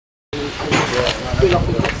we'll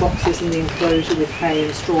often put boxes in the enclosure with hay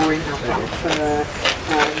and straw in, alpaca fur.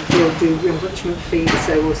 We'll do enrichment feed,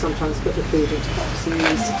 so we'll sometimes put the food into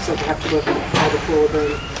boxes, so they have to work a bit harder for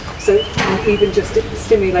them. So even just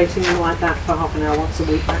stimulating them like that for half an hour once a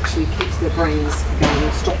week actually keeps their brains going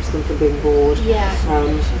and stops them from being bored. Yeah.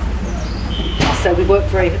 So we work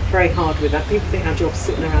very, very hard with that. People think our job's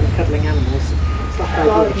sitting around cuddling animals. It's not very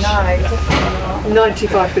God, good. no, definitely not.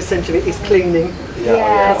 95% of it is cleaning,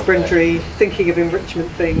 husbandry, thinking of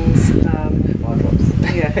enrichment things,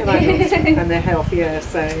 and their health. Yeah.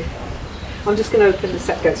 So I'm just going to open the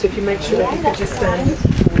set gate. So if you make sure that you can just stand.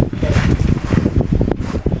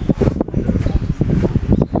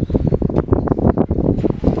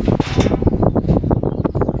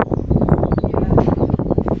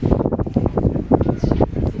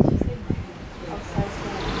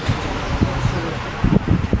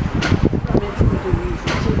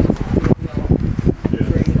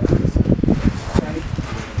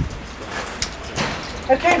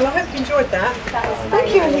 Okay, well I hope you enjoyed that. That was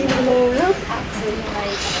Thank you, Alina. Absolutely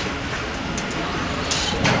amazing.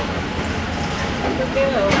 Good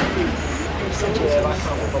girl. Yeah, I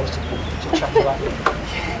can't wait to chat to that.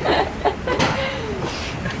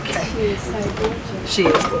 Okay. She is so gorgeous. She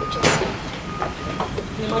is gorgeous.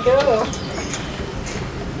 You're my girl.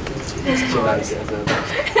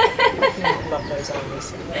 Love those eyes.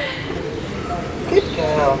 Good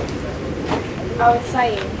girl. I was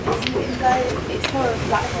saying, it's more of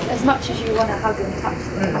like, as much as you want to hug and touch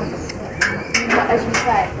them, but as you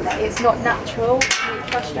say, like, it's not natural. It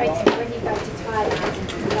frustrates me when you go to Thailand and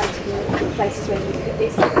you go to places where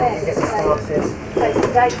it's not there. So it's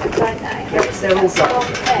engagement, don't they? Yes, they're all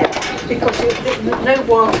black. Because no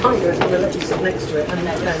wild tiger is going to let you sit next to it and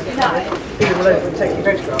then be all over and take your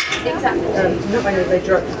photograph. Exactly. Not only are they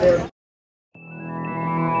drugs, they're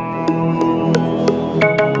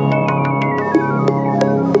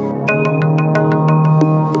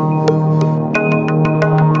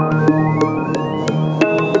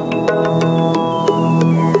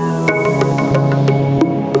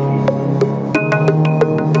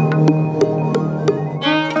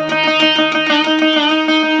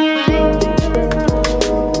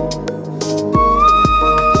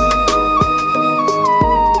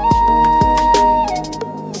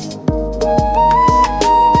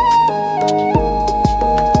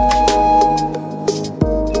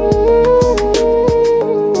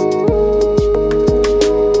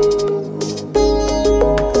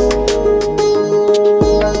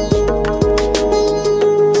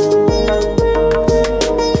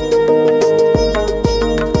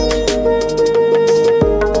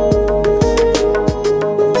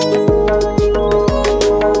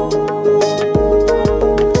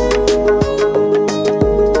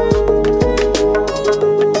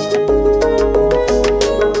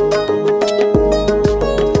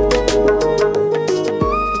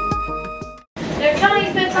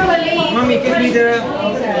Mummy, give me the... No,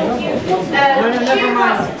 never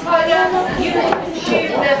mind. You can do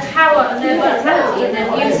the power and their vitality and their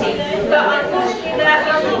beauty, but unfortunately that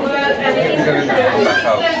doesn't work and it isn't.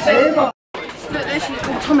 Look, there she is. Oh,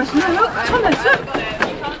 Thomas, no, look, Thomas, look.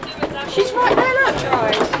 She's right there, look.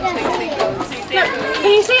 Look,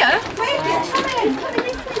 can you see her?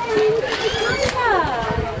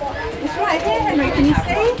 It's right here, Henry, can you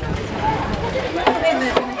see?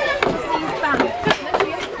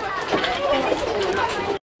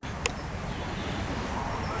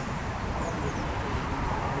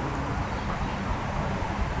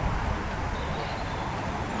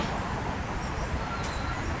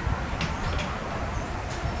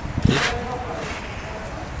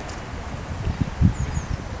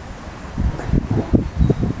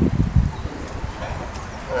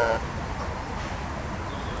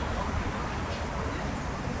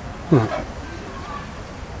 Hmm.